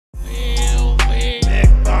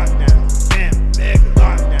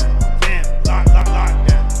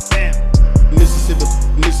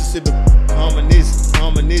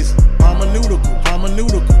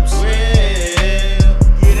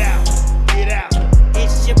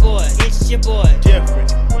your boy, Jeffrey.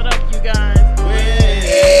 What up, you guys?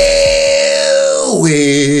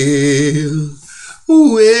 Well,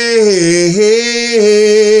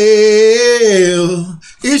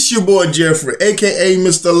 it's your boy Jeffrey, aka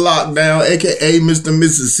Mr. Lockdown, aka Mr.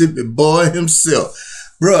 Mississippi boy himself.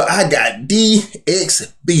 Bruh, I got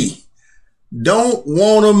DXB. Don't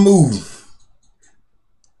wanna move.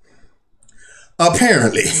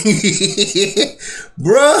 Apparently.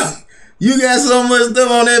 Bruh, you got so much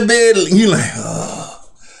stuff on that bed. You like, oh,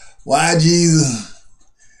 why Jesus?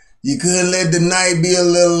 You couldn't let the night be a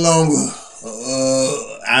little longer.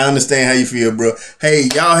 I understand how you feel, bro. Hey,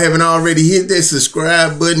 y'all haven't already hit that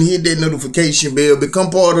subscribe button, hit that notification bell, become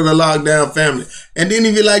part of the Lockdown family. And then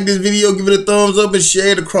if you like this video, give it a thumbs up and share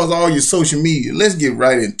it across all your social media. Let's get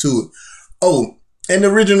right into it. Oh, and the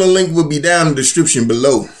original link will be down in the description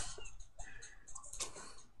below.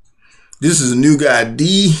 This is a new guy,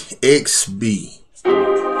 DXB.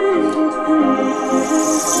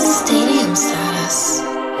 Stadium status.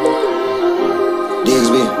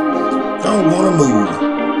 DXB. Don't wanna move.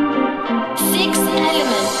 6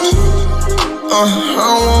 elements. I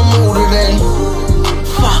don't wanna move today.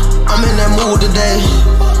 Fuck, I'm in that mood today.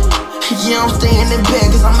 Yeah, I'm staying in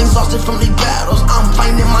bed cause I'm exhausted from these battles. I'm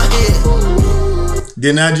fighting in my head.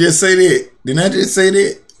 Didn't I just say that? Didn't I just say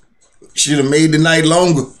that? Should have made the night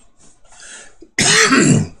longer.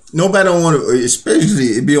 Nobody don't want to,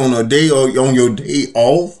 especially it be on a day or on your day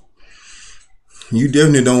off. You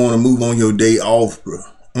definitely don't want to move on your day off, bro.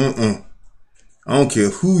 I don't care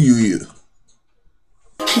who you is.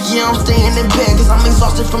 Yeah, I'm staying in bed cause I'm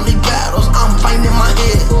exhausted from these battles. I'm fighting in my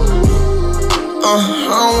head. I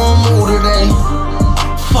don't wanna move today.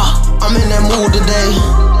 Fuck, I'm in that mood today.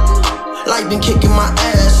 Life been kicking my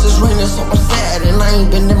ass. It's raining so I'm sad and I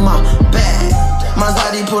ain't been in my bag. My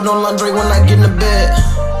zaddy put on laundry when I get in the bed.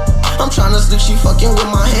 I'm trying to sleep, she fucking with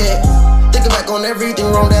my head. Thinking back on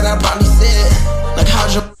everything wrong that I probably said. Like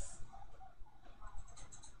how'd you...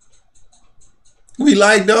 We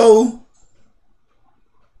like though.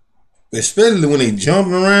 Especially when they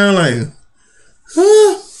jumping around like,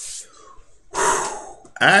 huh?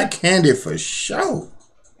 Eye candy for sure.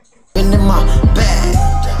 In my bag.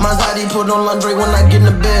 My zaddy put on laundry when I get in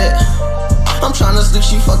the bed. I'm trying to sleep,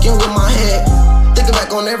 she fucking with my head. Thinking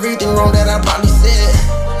back on everything wrong that I probably said.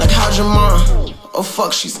 Like how's your mom? Oh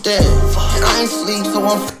fuck, she's dead. And I ain't sleep, so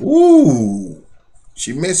I'm... Ooh,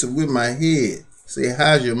 she messing with my head. Say,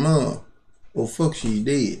 how's your mom? Oh fuck, she's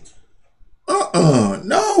dead.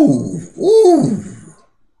 No.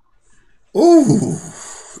 Ooh,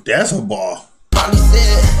 that's a bar. Probably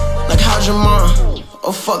said, like how's your mom?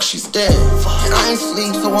 Oh fuck, she's dead. And I ain't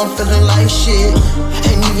sleep, so I'm feeling like shit.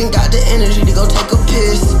 Ain't even got the energy to go take a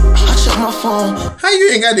piss. I check my phone. How you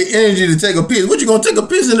ain't got the energy to take a piss? What, you gonna take a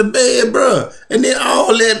piss in the bed, bruh? And then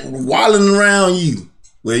all that wilding around you.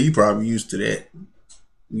 Well, you probably used to that.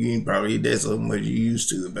 You ain't probably eat that so much, you used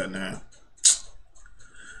to it by now.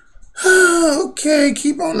 Okay,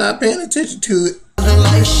 keep on not paying attention to it.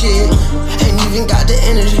 Like shit, ain't even got the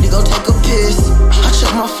energy to go take a piss. I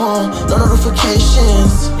check my phone, no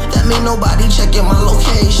notifications. That mean nobody checking my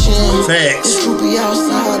location. Facts. It's droopy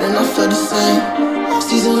outside and I feel the same.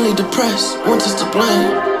 Seasonally depressed, winter's to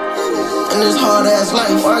blame. And this hard ass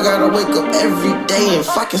life, I gotta wake up every day and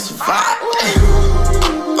fucking survive.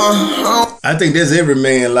 I think that's every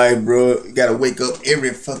man life, bro. You gotta wake up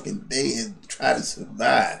every fucking day and try to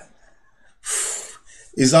survive.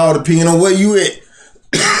 It's all depending on where you at.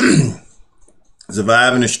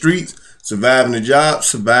 Surviving the streets, surviving the job,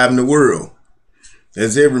 surviving the world.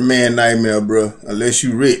 That's every man nightmare, bro. Unless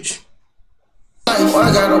you rich.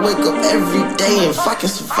 I gotta wake up every day and fucking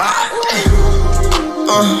survive. I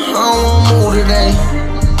don't wanna move today.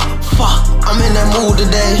 Fuck, I'm in that mood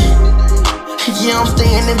today. Yeah, I'm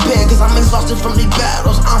staying in bed cause I'm exhausted from these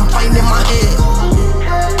battles. I'm fighting in my head.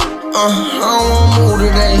 I don't wanna move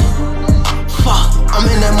today. Fuck, I'm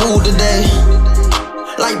in that mood today.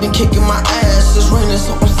 Life been kicking my ass. It's raining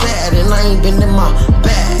so I'm sad and I ain't been in my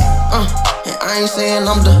bag. And I ain't saying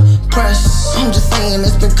I'm depressed. I'm just saying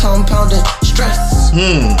it's been compounding stress.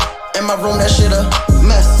 In my room, that shit a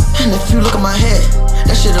mess. And if you look at my head,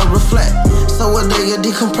 that shit a reflect. So a day of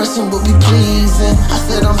decompressing would be pleasing. I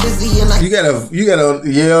said I'm busy and I... If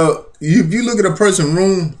you look at a person's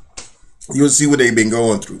room, you'll see what they've been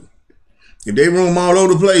going through. If they room all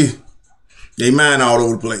over the place, they mind all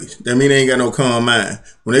over the place. That mean they ain't got no calm mind.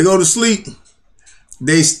 When they go to sleep,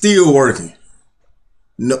 they still working.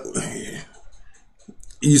 No,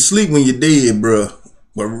 you sleep when you're dead, bro.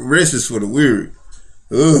 But rest is for the weary.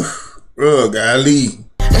 Ugh, bro, golly.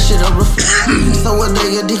 That shit a reflect. So a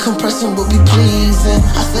day of decompressing would be pleasing.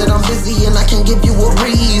 I said I'm busy and I can't give you a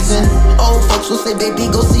reason. Oh, say, baby,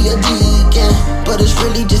 go see a deacon. But it's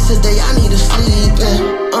really just today I need to sleep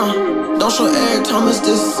in. Don't show every time it's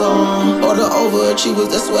this song. Or the overachievers,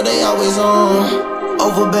 that's what they always on.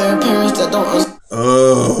 Overbearing parents that don't understand.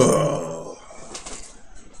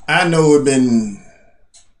 I know it's been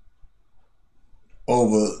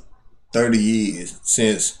over 30 years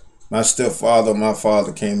since my stepfather and my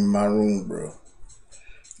father came in my room, bro.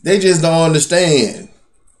 They just don't understand.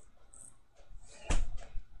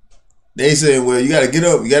 They said, well, you gotta get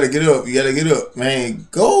up, you gotta get up, you gotta get up. Man,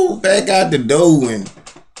 go back out the door and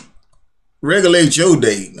regulate your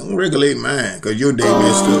day. Don't regulate mine, cause your day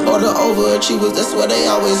messed up. Or the overachievers, that's what they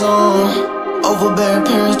always on. Overbearing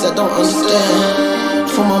parents that don't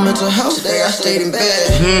understand. For my mental health today, I stayed in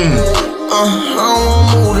bed. I don't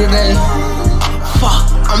wanna move today. Fuck,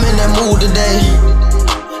 I'm in that mood today.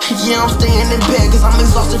 Yeah, I'm staying in bed cause I'm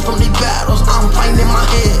exhausted from these battles I'm fighting in my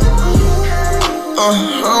head. I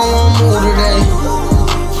don't wanna move today.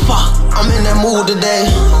 Fuck, I'm in that mood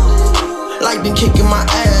today. Like been kicking my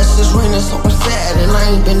ass, it's raining so I'm sad and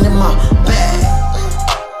I ain't been in my bag.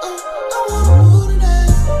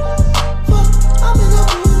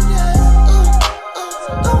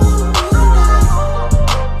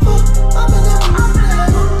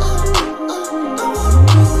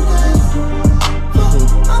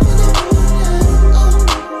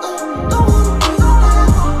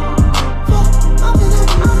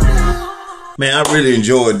 Man, I really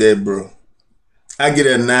enjoyed that, bro. I get a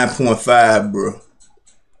 9.5, bro.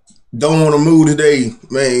 Don't want to move today,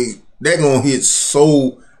 man. That gonna hit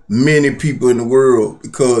so many people in the world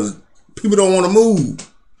because people don't want to move.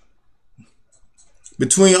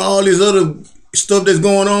 Between all this other stuff that's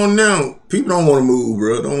going on now, people don't want to move,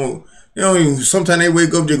 bro. They don't even. Sometimes they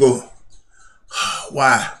wake up, they go,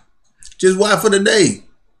 why? Just why for the day,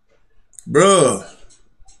 bro.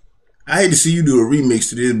 I hate to see you do a remix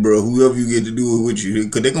to this, bro. Whoever you get to do it with you,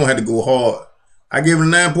 because they're going to have to go hard. I give it a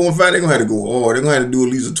 9.5, they're going to have to go hard. They're going to have to do at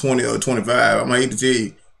least a 20 or 25. I might hate to tell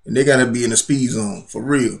you. And they got to be in the speed zone, for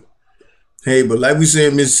real. Hey, but like we said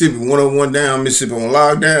in Mississippi, 101 down, Mississippi on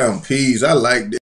lockdown. Peace. I like that.